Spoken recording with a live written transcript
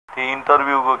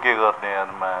Interview को के गर्ने यार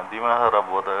दिमाग खराब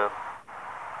भयो त यार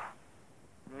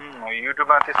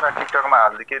युट्युबमा त्यसमा टिकटकमा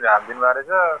हालिदिनु बारे छ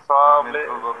सबले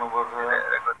गर्नुपर्छ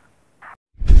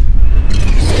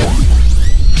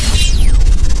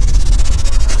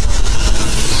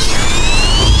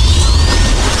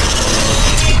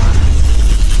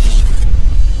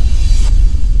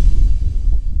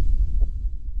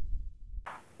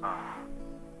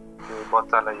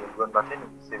बच्चालाई हेल्प गर्नु थियो नि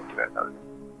सेफ्टी भएर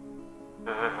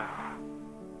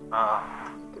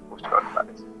त्यो पोस्ट गर्नु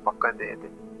बारे छ पक्कै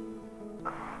देखेँ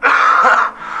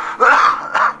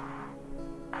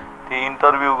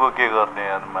इंटरव्यू को के गर्ने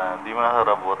यार दिमाग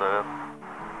खराब भयो त यार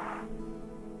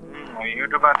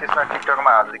युट्युबमा त्यसमा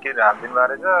टिकटकमा हालिदिनु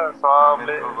बारे छ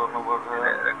सबले गर्नुपर्छ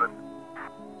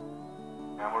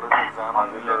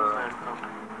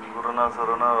कोरोना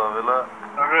सोरोना भयो बेला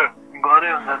गरे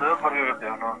हुन्छ त फर्केर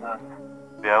भ्याउनु हुन्छ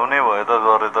भ्याउने भए त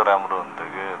गरे त राम्रो हुन्थ्यो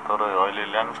कि तर अहिले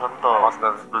ल्याङ्छ नि त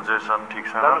सिचुएसन ठिक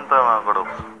छैन नि त उहाँबाट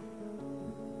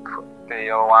त्यही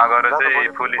अब वहाँ गएर चाहिँ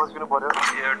पुलिस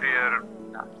इयर टु इयर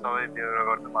सबै बेहोरा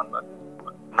गर्नु मन लाग्छ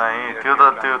नै त्यो त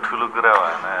त्यो ठुलो कुरा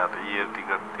भएन यार इयर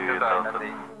टिकट त्यो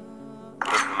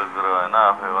ठुलो कुरा भएन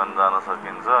आफै पनि जान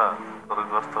सकिन्छ तर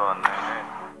कस्तो भन्ने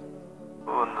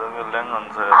हुन्छ कि ल्याङ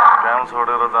हुन्छ काम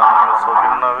छोडेर जान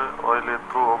सकिन्न अहिले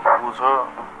यत्रो अप्ठ्यारो छ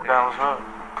काम छ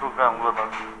यत्रो काम गर्दा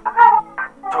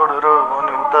छोडेर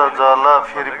अनि उता जाला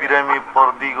फेरि बिरामी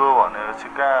पर्दिगयो भनेपछि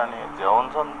कहाँ अनि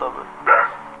झ्याउँछ नि तपाईँ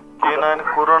किन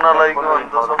कोरोना लागेको भने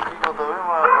त सकिएको त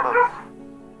उहाँबाट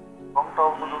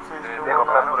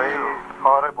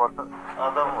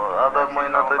आधा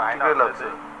महिना त यतिकै लाग्छ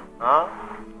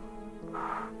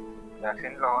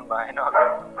भ्याक्सिन लगाउनु भएन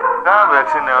कहाँ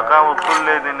भ्याक्सिन कहाँ फुल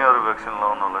ल्याइदिने अरू भ्याक्सिन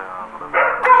लगाउनलाई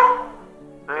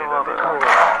त्यही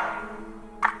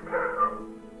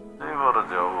भएर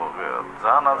झ्याउ भयो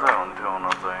जान चाहिँ हुन्थ्यो हुन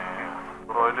चाहिँ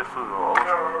तर अहिले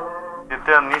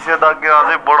त्यहाँ निषेधाज्ञा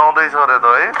अझै बढाउँदैछ अरे त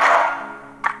है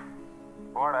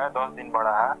बढा 10 दिन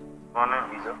बढा अनि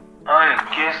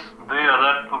केस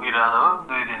 2000 पुगिरहेको हो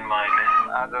 2 दिनमा अहिले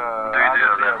आज 2000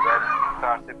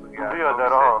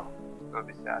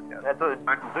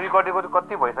 दुई कटेको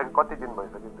कति भइसक्यो कति दिन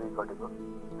भइसक्यो दुई कटेको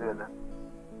 2000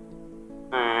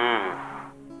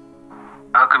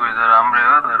 आएको भित्र राम्रै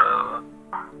हो तर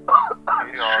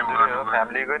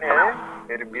फ्यामिलीको नि है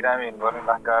फेरि बिरामी हुनुपर्ने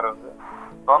गाह्रो हुन्छ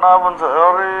तनाव हुन्छ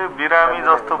अरे बिरामी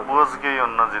जस्तो बोझ केही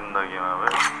हुन्न जिन्दगीमा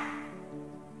भाइ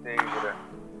त्यही कुरा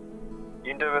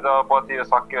इन्टरभ्यू त पछि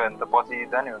सक्यो भने त पछि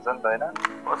जाने हुन्छ नि त होइन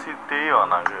पछि त्यही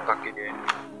भन कि सकिने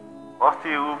अस्ति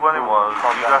ऊ पनि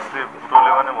विकासले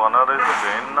पुरोले पनि भन रहेछ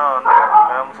भ्याइन्न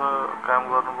काम छ काम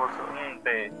गर्नुपर्छ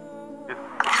त्यही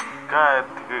कहाँ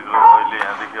यत्तिकै अहिले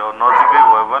यहाँदेखि अब नजिकै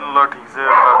भयो भने ल ठिक छ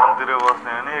काठमाडौँतिर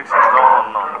बस्ने भने एकछिन जाउँ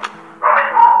हुन्छ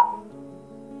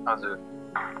हजुर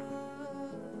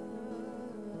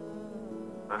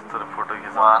यस्तो फोटो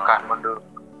खिच्नु काठमाडौँ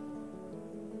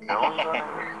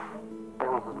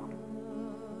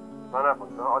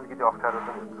अलिकति अप्ठ्यारो त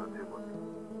हुन्छ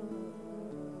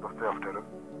कस्तै अप्ठ्यारो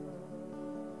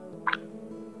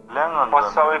पछि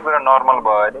सबै कुरा नर्मल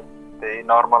भयो नि त्यही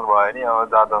नर्मल भयो नि अब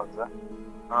जाँदा हुन्छ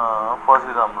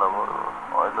पछि राम्रो भयो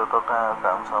अहिले त कहाँ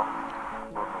काम साम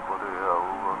गर्नु पर्यो ऊ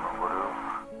गर्नु पर्यो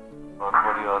घर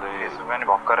पऱ्यो अरे यसो पनि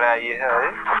भर्खरै आइएछ है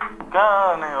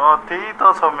कहाँ नि त्यही त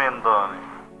छ मेन त अनि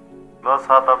ल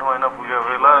 7-8 महिना पुग्यो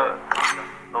बेला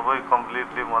सबै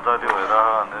कम्प्लिटली मजाले भएर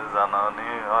भनेर जान अनि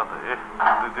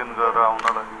 1-2 दिन गरेर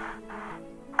आउनलाई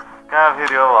कहाँ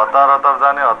फेरि अब हतार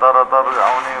जाने हतार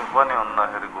आउने पनि हुन्न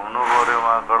फेरि घुम्नु पर्यो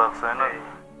उहाँ कडक छैन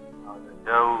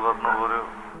या ऊ गर्नु पर्यो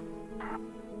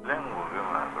ल्याङ भयो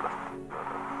उहाँ कडक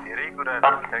धेरै कुरा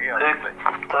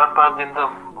 4-5 दिन त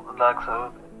लाग्छ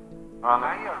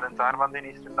 4-5 दिन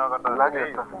स्ट्रिट नगर्दा लाग्छ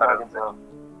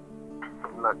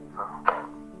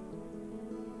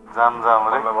जाम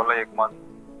रे बल्ल 1 मन्थ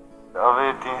अब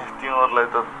तिमीहरूलाई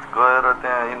त गएर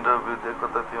त्यहाँ इन्टरभ्यू दिएको त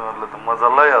तिमीहरूलाई त मजा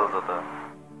लगाइहाल्छ त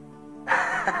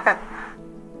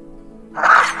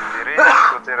धेरै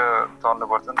सोचेर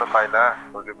चल्नुपर्छ नि त पहिला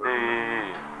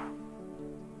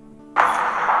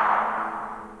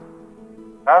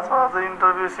खासमा आज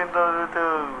इन्टरभ्यू त्यो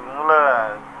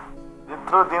मलाई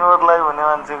यत्रो दिनहरूलाई भन्ने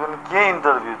मान्छेको नि के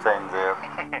इन्टरभ्यू चाहिन्छ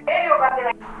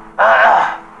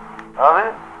अब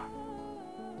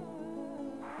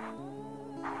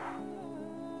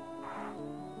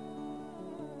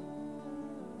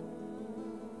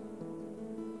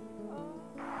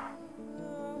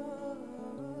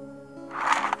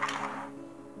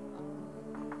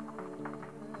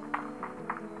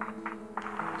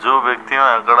जो व्यक्तिमा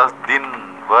कडस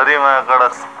दिनभरिमा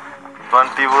कडस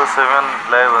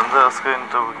 24/7 लाइभ हुन्छ उसको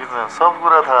इन्टरभ्यू के सब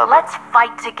कुरा थाहा छ Let's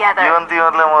fight together. इभन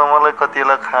तिमीहरूले मलाई कति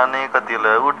बेला खाने कति बेला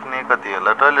उठ्ने कति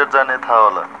बेला टोइलेट जाने थाहा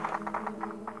होला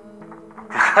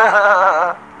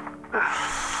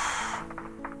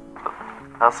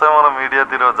खासै मलाई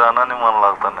मिडियातिर जान नि मन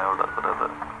लाग्दैन एउटा कुरा त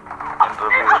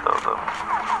इन्टरभ्यू यताउता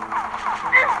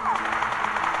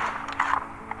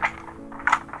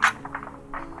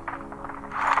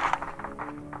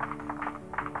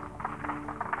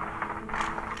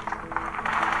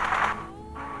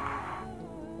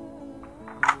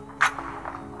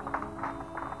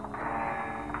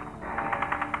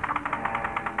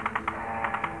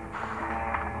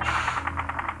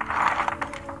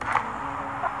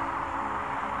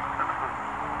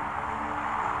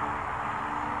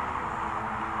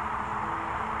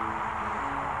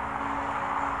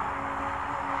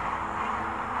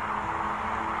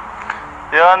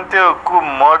यार त्यो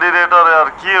मोडरेटर यार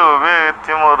के हो बे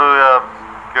तिम्रो यार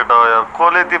केटा यार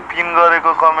कोले त्यो पिन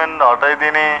गरेको कमेन्ट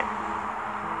हटाइदिने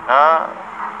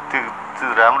त्यो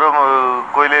राम्रो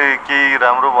कोइले केही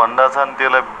राम्रो भन्दा छन्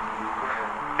त्यसलाई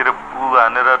के रे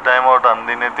हानेर टाइम आउट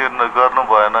हान्दिने त्यो गर्नु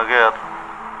भएन के यार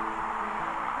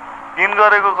पिन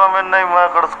गरेको कमेन्ट नै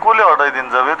माकड कोले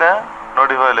हटाइदिन्छ बे त्यहाँ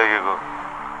नोटिफाई लेखेको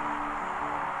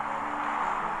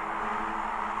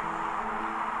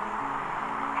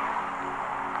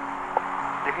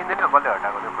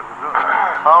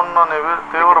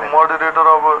त्यही भएर मोडरेटर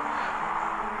अब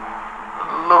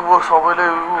लगभग सबैले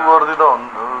उ गरिदिँदा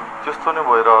त्यस्तो नै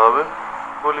भइरह बे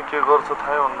कसले के गर्छ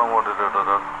थाहै हुन्न मोडरेटर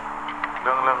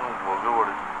ल्याङ भोग्यो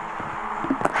बढी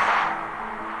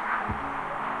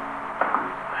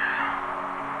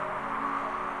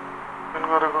पिन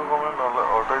गरेको कमेन्टहरूलाई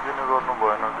हटाइदिने गर्नु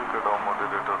भएन कि केटा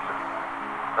मोडरेटरले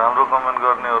राम्रो कमेन्ट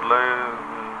गर्नेहरूलाई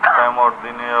टाइम आउट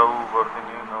दिने या उ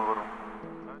गरिदिने नगरौँ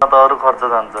त अरू खर्च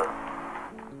जान्छ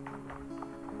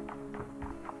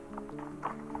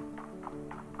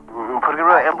तर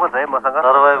भाइ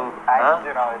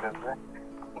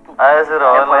आएछ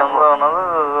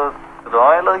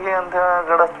रमाइलो के हुन्थ्यो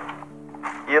एउटा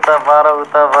यता पार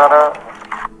उता पार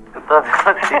उता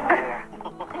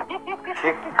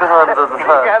ठिक्क हुन्छ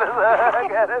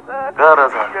गाह्रो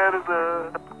छ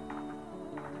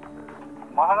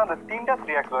मसँग त 3टा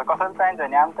 3x भयो कसरी चाहिन्छ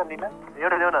नि आम त लिन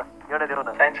एउटा देऊ न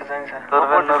चाहिन्छ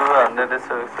टर्बेनर 100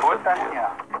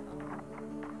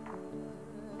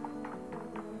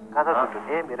 कता छ ए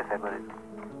मेरो फेभरेट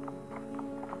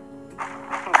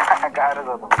गाह्रो छ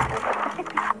त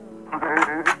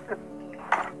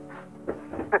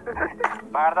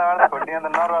बाड्दा खोल्टिन त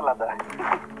नर्वाला त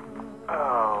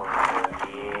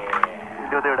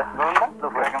देऊ एउटा ल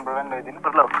ब्याग एन्ड ब्याग ल्याइदिनु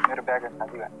ल मेरो ब्याग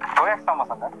साथी भाइ हो एक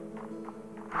समसँग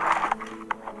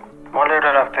मलाई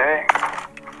एउटा राख्थे है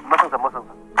मसँग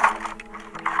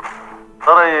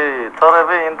तर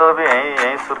बे इन्टरभ्यू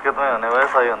यही सुर्खेतमै हुने भए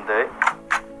सही हुन्थ्यो है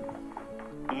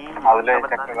हजुरले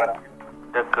चेक गर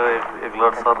ट्याक्क एक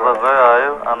लट सर गयो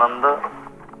आयो आनन्द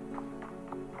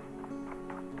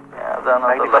यहाँ जान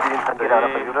त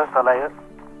चलायो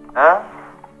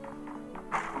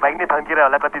बाइक नै थन्किएर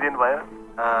होला कति दिन भयो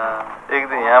एक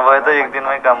दिन यहाँ भए त एक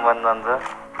दिनमै काम बन्न जान्छ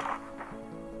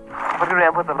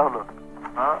एम्फो चलाउनु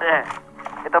ए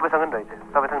तपाईँसँग नि रहेछ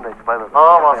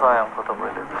मसँग एम्फो त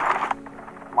पहिले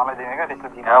मलाई दिने क्या त्यस्तो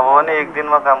दिन यहाँ भयो भने एक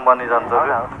दिनमा काम बनिजान्छ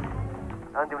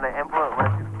तिमीलाई एम्फो यहाँ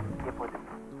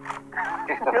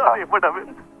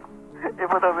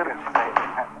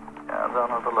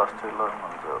जान त लस्टै हुन्छ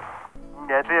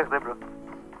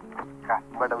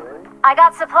I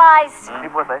got supplies.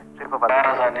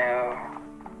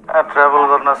 ट्राभल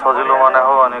गर्न सजिलो माने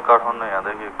हो अनि काठमाडौँ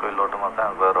यहाँदेखि कोही लोटोमा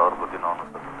कहाँ गएर अर्को दिन आउनु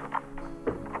सक्छ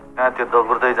कहाँ त्यो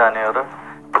दगुर्दै जाने हो र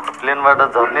प्लेनबाट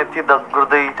झर्ने ती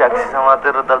दगुर्दै ट्याक्सी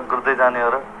समातेर दगुर्दै जाने हो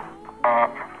र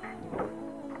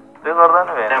त्यो गर्दा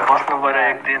नि भएन बस्नु पर्यो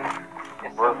एक दिन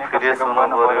फ्रेस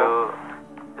हुनु पर्यो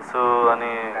यसो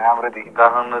अनि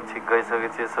काठमाडौँ ठिक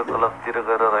गइसकेपछि यसो क्लबतिर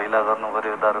गएर रैला गर्नु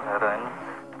पर्यो दारू खाएर होइन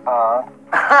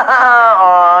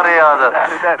अरे हजुर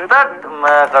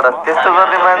त्यस्तो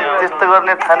गर्ने मान्छे त्यस्तो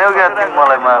गर्ने ठान्यौ क्या तिमी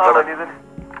मलाई माकड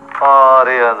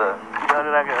अरे हजुर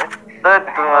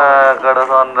माकड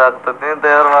अनुराग त तिमी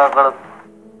देवर माकड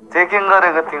चेकिङ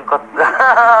गरेको तिमी कति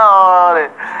अरे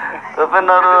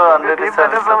तपाईँहरू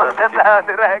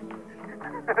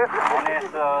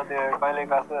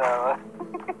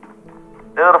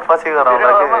 100 पछि गराउँला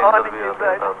कि इन्टरभ्यूहरू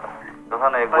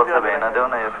एक वर्ष भेना देऊ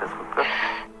न यो फेसबुकको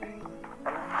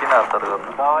किन हतार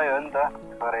गर्नु दबाई हो नि त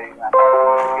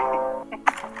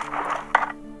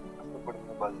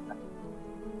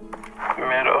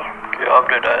मेरो के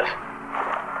अपडेट आएछ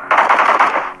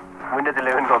विन्डोज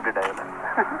 11 को अपडेट आयो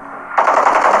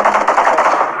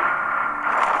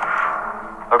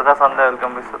बड़का संध्या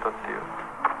वेलकम विश्व तत्ती हो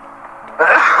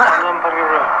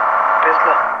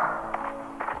टेस्ला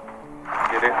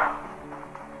के रे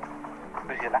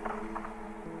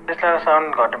टेस्ला साउन्ड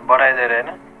घट बढाइदिएर हैन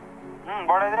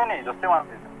बढाइदिएर नि जस्तै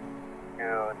मान्छे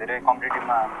यो धेरै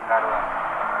कम्पिटिटिभमा गाह्रो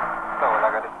त होला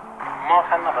गरे म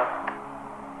खान्न त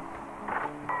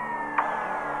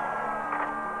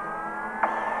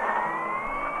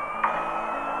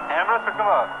हाम्रो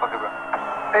छुट्टुमा पक्कै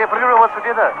ए प्रोग्राम मत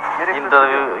छुट्यो त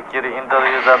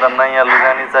इन्टरभ्यू जाँदा नयाँ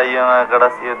लुगा नि चाहियो माकडा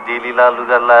यो डेली ला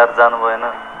लुगा लाएर जानु भएन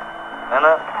हैन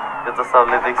त्यो त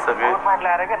सबले देखिसके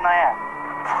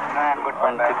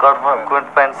कोट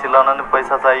प्यान्ट सिलाउन नि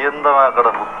पैसा चाहियो नि त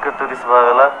माकडा भुक्क टुरिस्ट भयो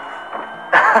होला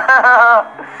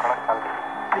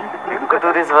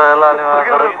टुरिस्ट भयो होला अनि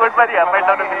माकडा कोटमाथि हाफ प्यान्ट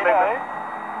लाउन मिल्दैन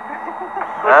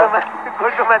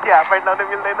कोटमाथि हाफ प्यान्ट लाउन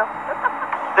मिल्दैन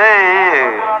त्यही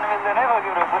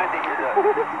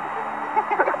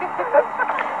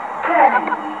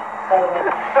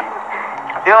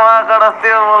त्यो महाकडस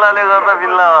त्यो मुलाले गर्दा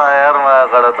बिल्ला भयो यार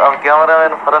महाकडस अब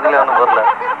क्यामेराम्यान फरक ल्याउनु पर्ला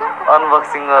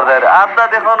अनबक्सिङ गर्दाखेरि आधा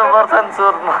देखाउनु पर्छ नि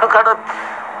चोर महाकडस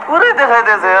पुरै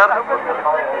देखाइदिएछ यार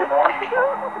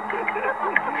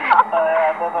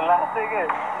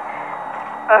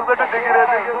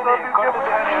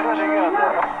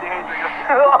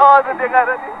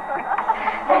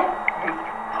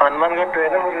हनुमान गट्टु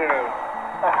हैन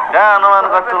कहाँ हनुमान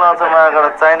गट्टु लाउँछ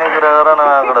महाकडस चाहिने कुरा गर न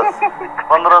महाकडस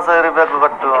 1500 रुपियाँको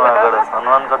गट्टु महाकडस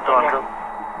हनुमान गट्टु भन्छ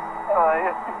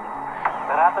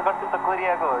रातो गट्टु त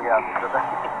कोरियाको हो क्या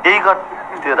यही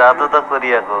गट्टु त्यो रातो त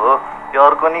कोरियाको हो त्यो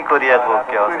अर्को नि कोरियाको हो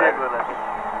क्या हो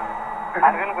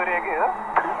कोरियाकै हो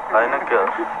होइन क्या हो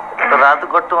रातो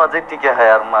गट्टुमा चाहिँ टिक्या खा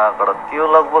यार महाकडस त्यो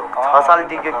लगभग 6 साल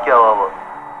टिक्यो क्या हो अब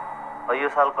यो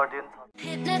साल कट्यो नि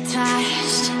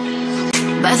Hypnotized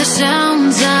by the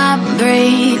sounds I'm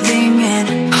breathing in.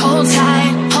 Hold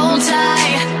tight,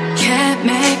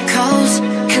 chemicals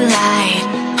collide.